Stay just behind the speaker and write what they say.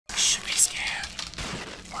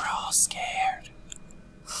scared.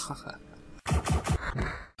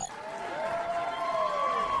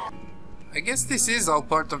 I guess this is all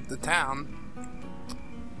part of the town.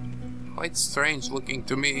 Quite strange looking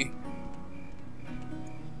to me.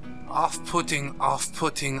 Off-putting,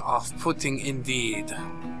 off-putting, off-putting indeed.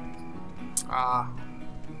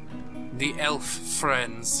 The elf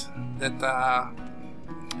friends that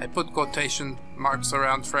I put quotation marks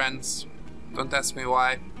around friends. Don't ask me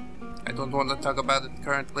why. I don't want to talk about it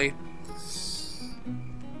currently.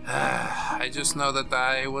 I just know that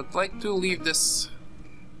I would like to leave this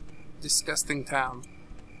disgusting town.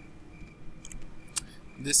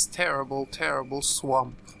 This terrible, terrible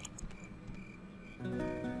swamp.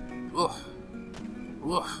 Ugh.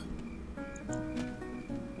 Ugh.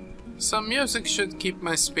 Some music should keep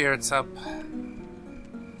my spirits up.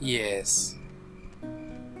 Yes.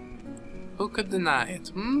 Who could deny it,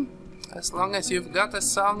 hmm? As long as you've got a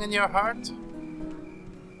song in your heart,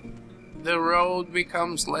 the road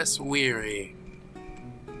becomes less weary.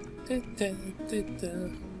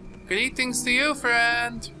 Greetings to you,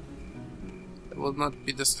 friend! I will not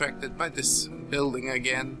be distracted by this building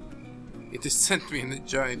again. It has sent me in a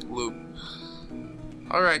giant loop.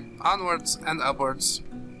 Alright, onwards and upwards.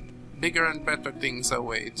 Bigger and better things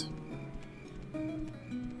await.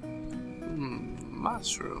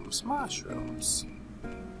 Mushrooms, mushrooms.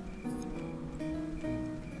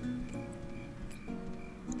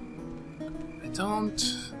 I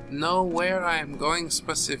don't know where I am going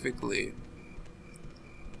specifically.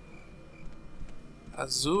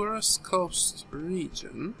 Azurus Coast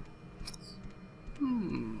region.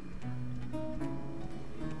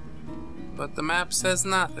 But the map says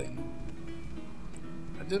nothing.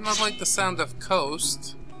 I do not like the sound of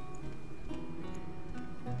coast.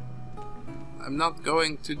 I'm not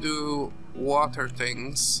going to do water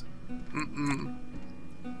things.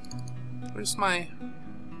 Where's my...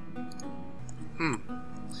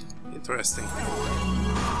 Interesting.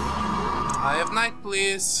 Eye of night,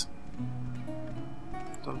 please.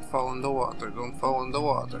 Don't fall in the water, don't fall in the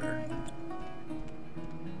water.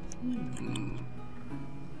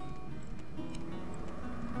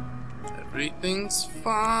 Everything's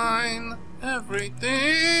fine.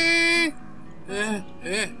 Everything.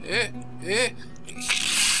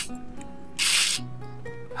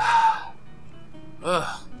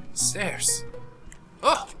 Ugh, stairs.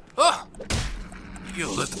 Oh, oh! You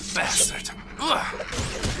little bastard. Ugh.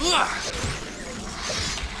 Ugh.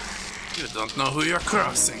 You don't know who you're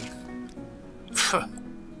crossing.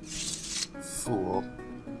 Fool.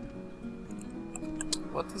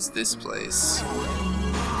 What is this place?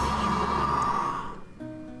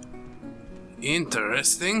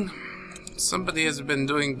 Interesting. Somebody has been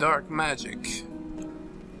doing dark magic.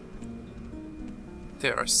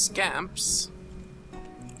 There are scamps.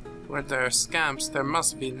 Where there are scamps, there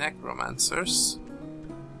must be necromancers.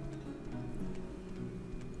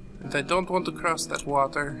 And I don't want to cross that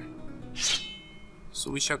water.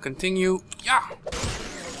 So we shall continue. Yeah!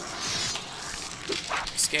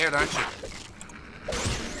 Scared, aren't you?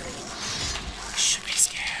 You should be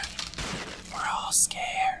scared. We're all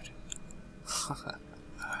scared.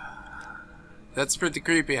 That's pretty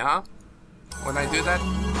creepy, huh? When I do that?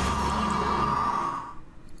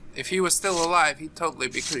 If he was still alive, he'd totally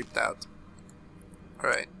be creeped out.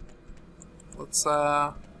 Alright. Let's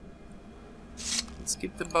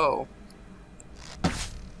keep the bow.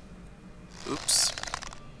 Oops.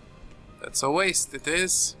 That's a waste, it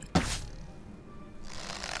is.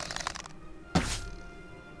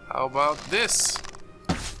 How about this?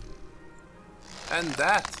 And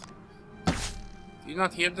that? Do you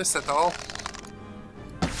not hear this at all?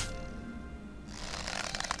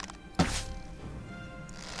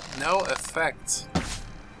 No effect.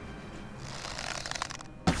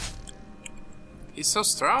 He's so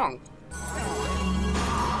strong.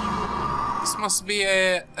 This must be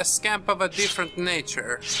a scamp of a different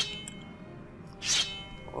nature.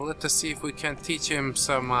 Well, let us see if we can teach him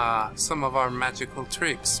some of our magical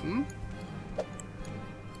tricks.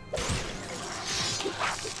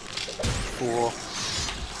 Cool.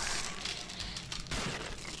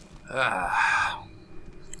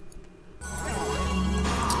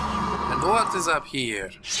 And what is up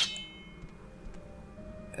here?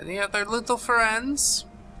 Any other little friends?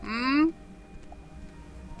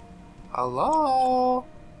 Hello?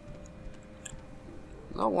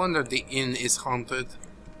 No wonder the inn is haunted.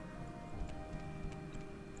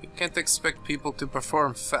 You can't expect people to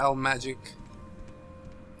perform foul magic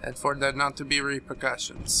and for there not to be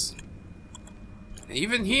repercussions. And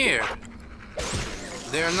even here,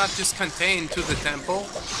 they are not just contained to the temple.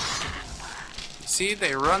 You see,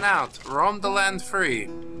 they run out, roam the land free.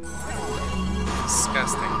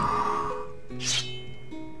 Disgusting.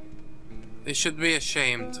 They should be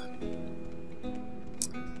ashamed.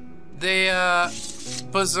 The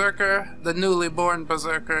berserker, the newly born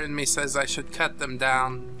berserker in me says I should cut them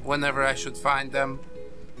down whenever I should find them.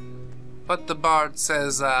 But the bard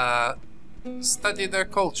says, study their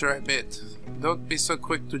culture a bit. Don't be so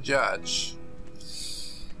quick to judge.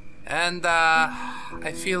 And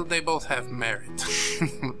I feel they both have merit,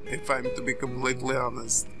 if I'm to be completely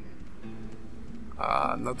honest.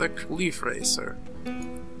 Another leaf racer.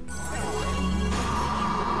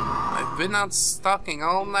 I've been out stalking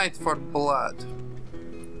all night for blood.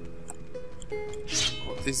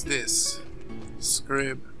 What is this?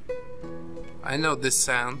 Scrib. I know this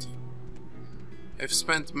sound. I've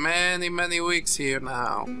spent many, many weeks here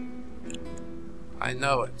now. I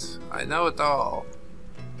know it. I know it all.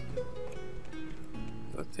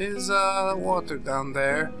 What is water down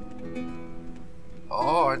there?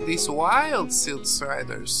 Oh, are these wild silt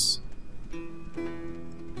striders?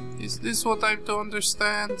 Is this what I'm to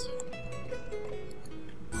understand?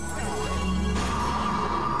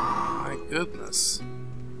 My goodness.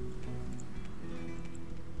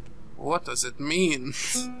 What does it mean?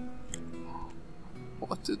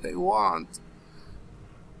 What do they want?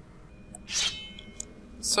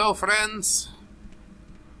 So, friends,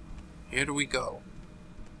 here we go.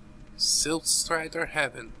 Silt Strider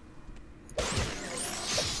Heaven.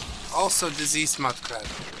 Also diseased mud crab.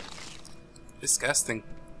 Disgusting.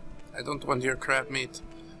 I don't want your crab meat.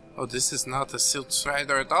 Oh, this is not a silt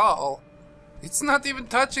strider at all. It's not even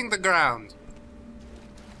touching the ground.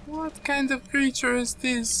 What kind of creature is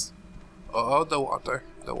this? Oh, the water.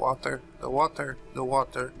 The water. The water. The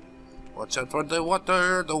water. Watch out for the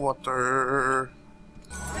water. The water.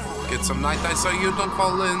 Get some night eye so you don't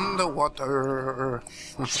fall in the water.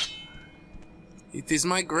 It is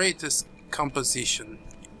my greatest composition.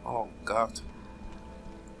 Oh god.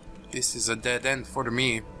 This is a dead end for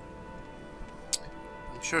me.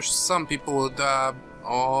 I'm sure some people would,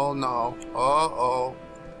 oh no. Uh-oh.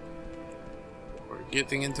 We're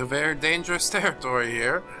getting into very dangerous territory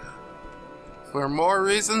here. For more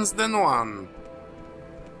reasons than one.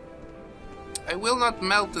 I will not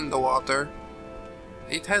melt in the water.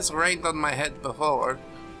 It has rained on my head before.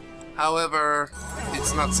 However,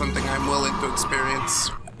 it's not something I'm willing to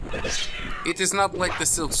experience. It is not like the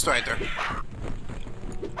Silt Strider.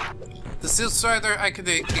 The Silt Strider I could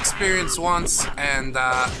experience once, and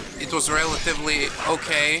it was relatively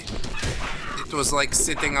okay. It was like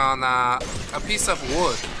sitting on a piece of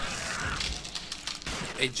wood.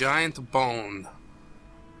 A giant bone.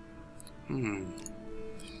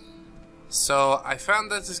 So I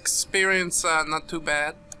found that experience not too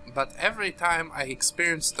bad, but every time I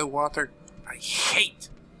experience the water, I hate.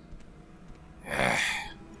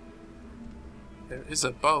 There is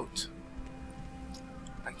a boat.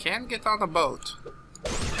 I can get on a boat.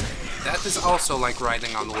 That is also like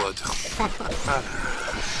riding on wood.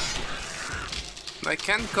 I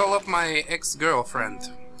can call up my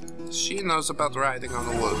ex-girlfriend. She knows about riding on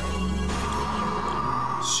the wood.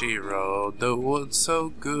 She rode the wood so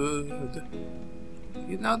good.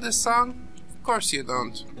 You know this song? Of course you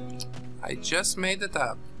don't. I just made it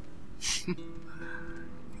up. Can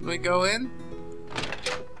we go in?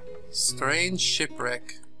 Strange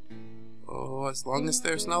shipwreck. Oh, as long as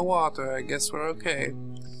there's no water, I guess we're okay.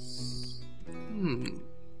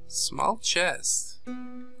 Small chest.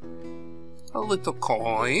 A little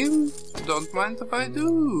coin? Don't mind if I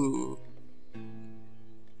do.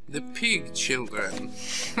 The pig children.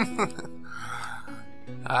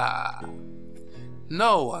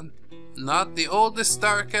 No one, not the oldest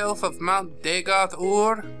dark elf of Mount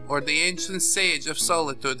Dagoth-Ur or the ancient sage of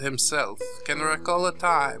Solitude himself, can recall a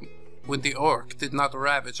time when the orc did not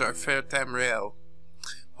ravage our fair Tamriel.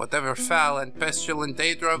 Whatever foul and pestilent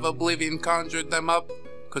daedra of Oblivion conjured them up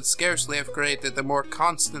could scarcely have created a more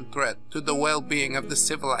constant threat to the well-being of the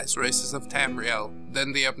civilized races of Tamriel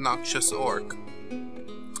than the obnoxious orc.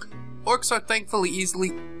 Orcs are thankfully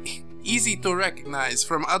easy to recognize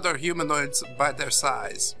from other humanoids by their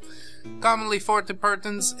size. Commonly 40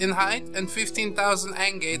 pertons in height and 15,000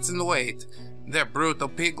 angates in weight. Their brutal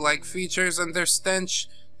pig-like features and their stench,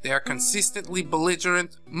 they are consistently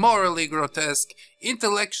belligerent, morally grotesque,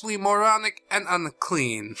 intellectually moronic, and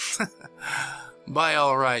unclean. By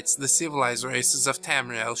all rights, the civilized races of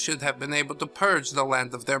Tamriel should have been able to purge the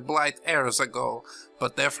land of their blight eras ago,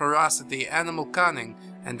 but their ferocity, animal cunning,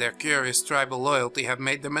 and their curious tribal loyalty have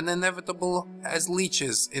made them inevitable as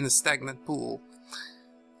leeches in a stagnant pool.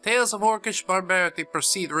 Tales of orcish barbarity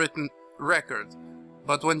precede written record,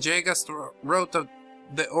 but when Jagast wrote of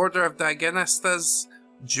the Order of Digenestas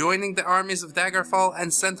joining the armies of Daggerfall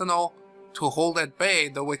and Sentinel, to hold at bay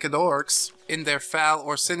the wicked orcs in their foul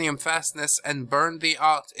Orsinium fastness and burn the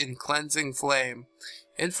Ott in cleansing flame.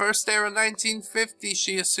 In First Era 1950,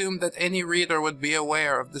 she assumed that any reader would be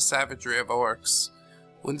aware of the savagery of orcs.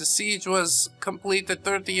 When the siege was completed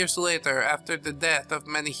 30 years later, after the death of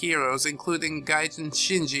many heroes, including Gaijin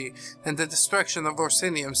Shinji, and the destruction of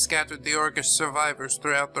Orsinium scattered the orcish survivors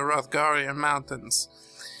throughout the Hrothgarian mountains,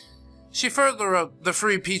 she further wrote, "The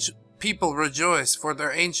free people rejoice, for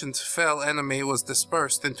their ancient fell enemy was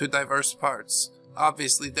dispersed into diverse parts."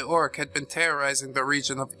 Obviously, the orc had been terrorizing the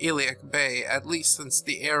region of Iliac Bay at least since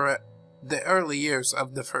the early years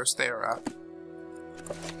of the First Era.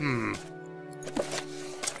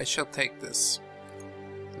 I shall take this.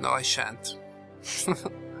 No, I shan't.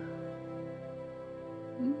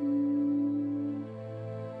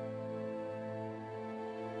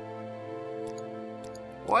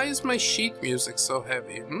 Why is my sheet music so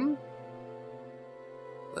heavy,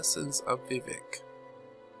 Lessons of Vivek.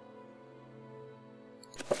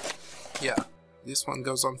 Yeah, this one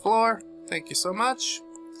goes on floor. Thank you so much.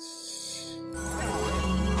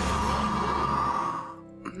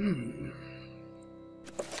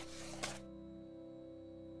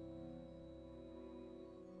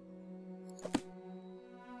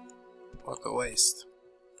 What a waste.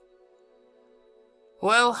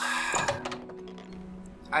 Well,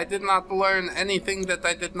 I did not learn anything that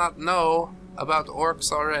I did not know about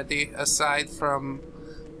orcs already, aside from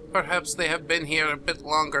perhaps they have been here a bit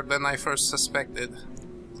longer than I first suspected.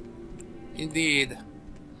 Indeed.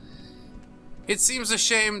 It seems a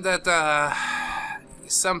shame that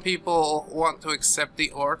some people want to accept the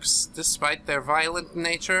orcs despite their violent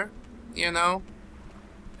nature, you know?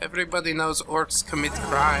 Everybody knows orcs commit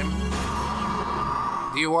crime.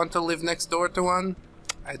 Do you want to live next door to one?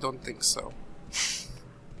 I don't think so.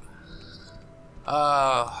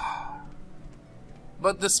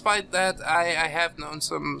 But despite that, I have known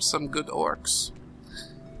some good orcs.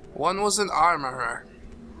 One was an armorer.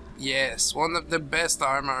 Yes, one of the best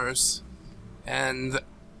armorers. And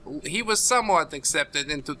he was somewhat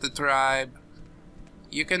accepted into the tribe.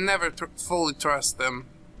 You can never fully trust them,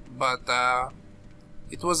 but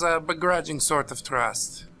it was a begrudging sort of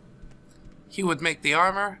trust. He would make the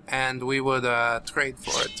armor, and we would trade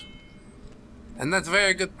for it. And at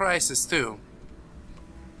very good prices, too.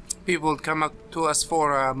 People would come up to us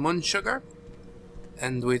for moon sugar,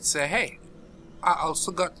 and we'd say, "Hey, I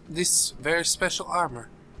also got this very special armor.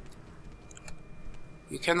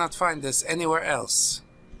 You cannot find this anywhere else."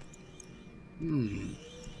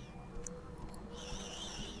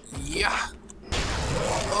 Yeah.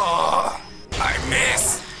 Oh, I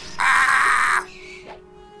miss. Ah!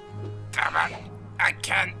 Come on, I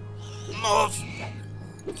can't move.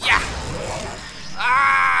 Yeah.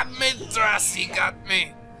 Ah, mid-thrust, he got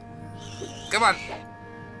me. Come on.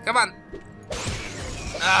 Come on.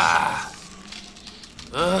 Ah.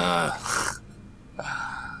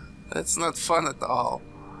 That's not fun at all.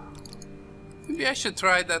 Maybe I should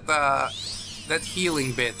try that that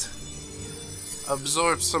healing bit.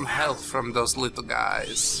 Absorb some health from those little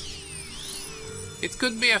guys. It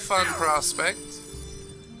could be a fun prospect.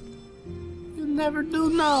 You never do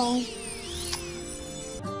know.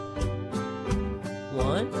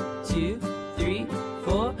 1, 2, 3,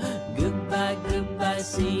 4. Goodbye, goodbye,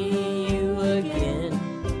 see you again.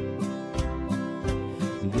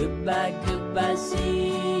 Goodbye, goodbye,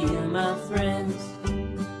 see you, my friend.